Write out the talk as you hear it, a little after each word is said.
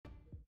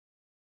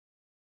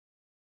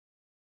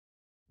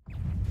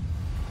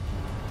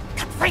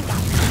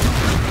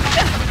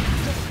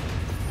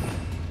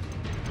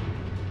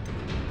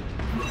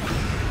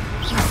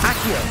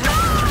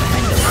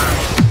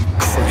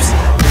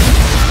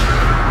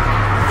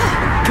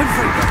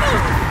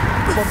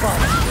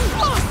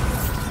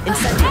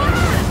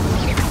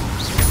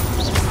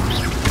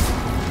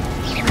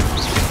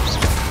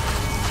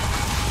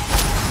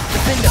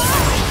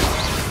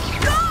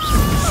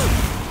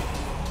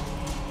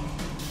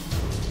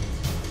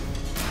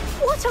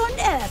What on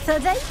earth are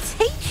they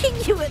teaching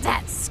you at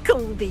that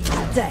school these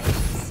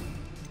days?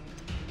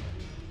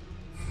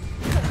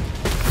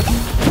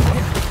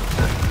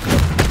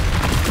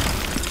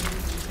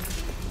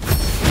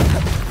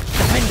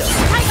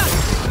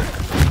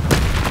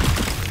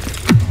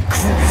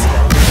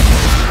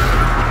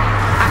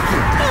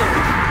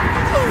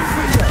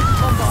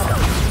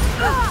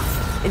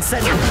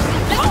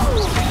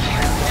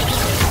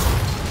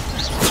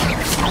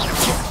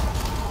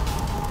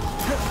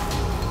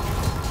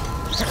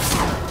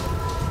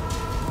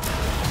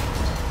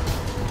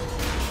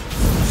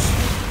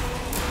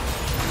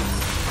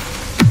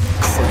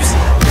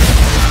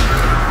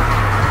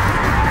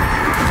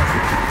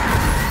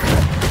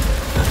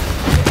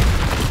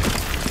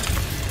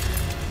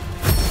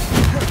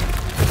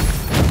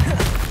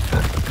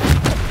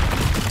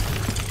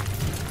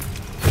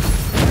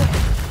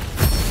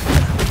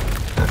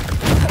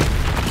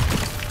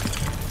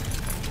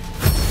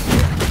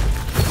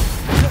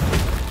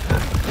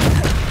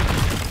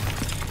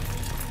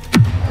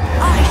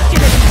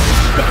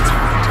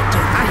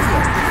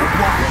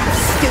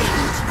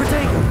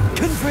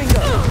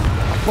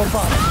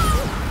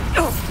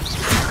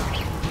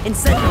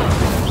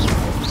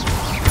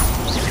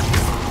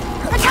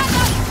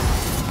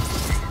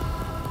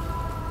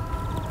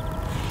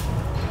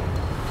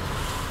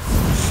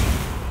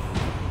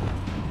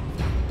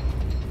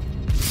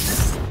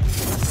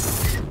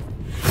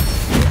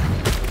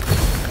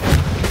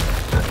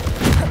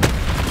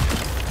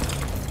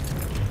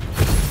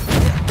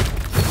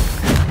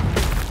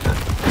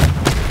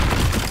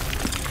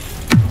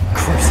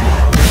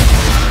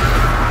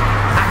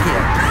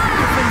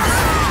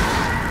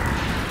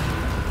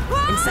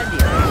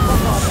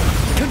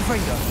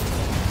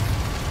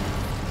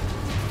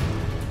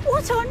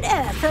 What on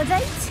earth are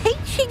they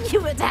teaching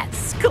you at that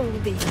school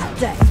these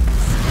days?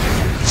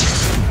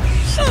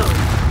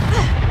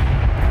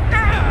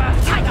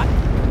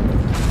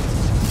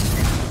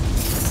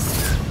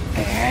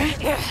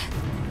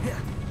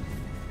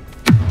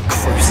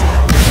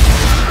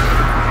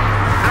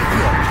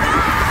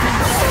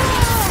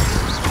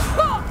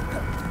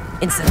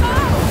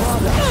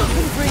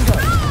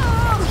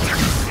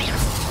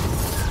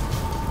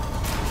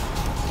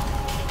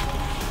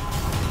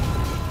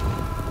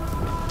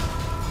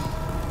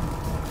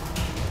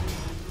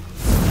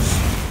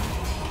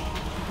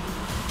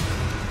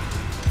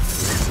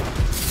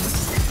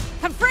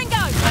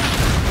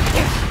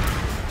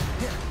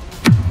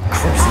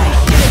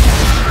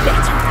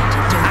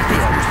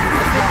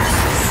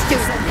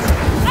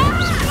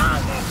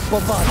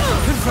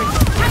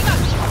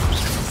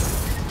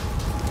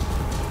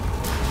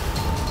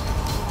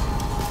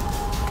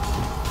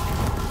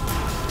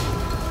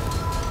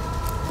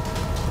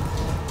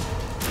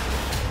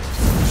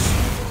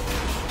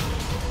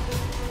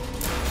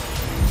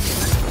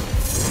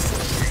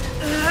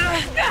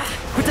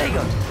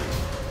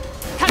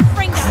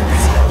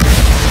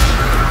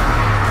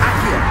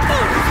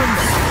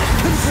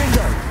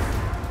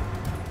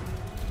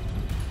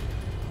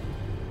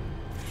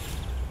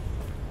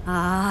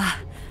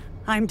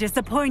 I'm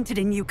disappointed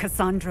in you,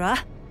 Cassandra.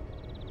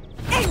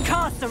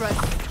 Incarcerate!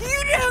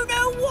 You don't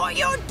know what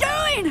you're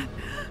doing!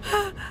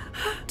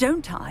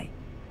 Don't I?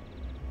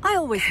 I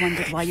always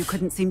wondered why you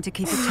couldn't seem to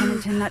keep a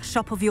tenant in that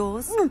shop of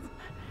yours.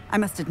 I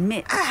must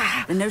admit,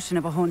 the notion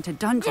of a haunted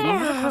dungeon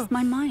never crossed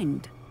my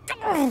mind.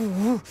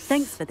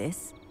 Thanks for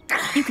this.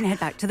 You can head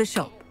back to the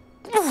shop.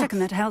 Check on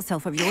that house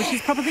elf of yours,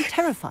 she's probably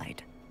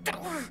terrified.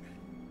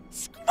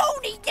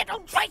 Scrawny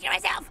little traitor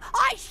herself!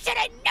 I should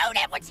have known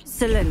it when she...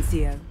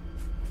 Silencio.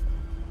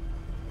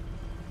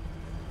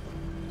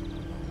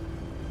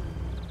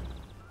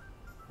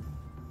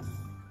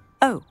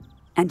 Oh,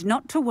 and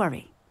not to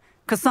worry.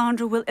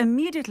 Cassandra will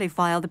immediately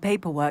file the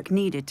paperwork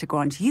needed to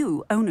grant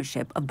you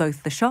ownership of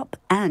both the shop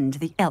and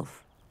the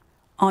elf.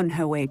 On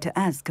her way to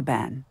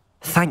Azkaban.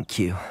 Thank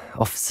you,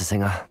 Officer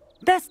Singer.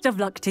 Best of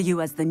luck to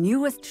you as the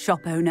newest shop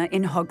owner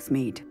in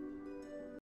Hogsmeade.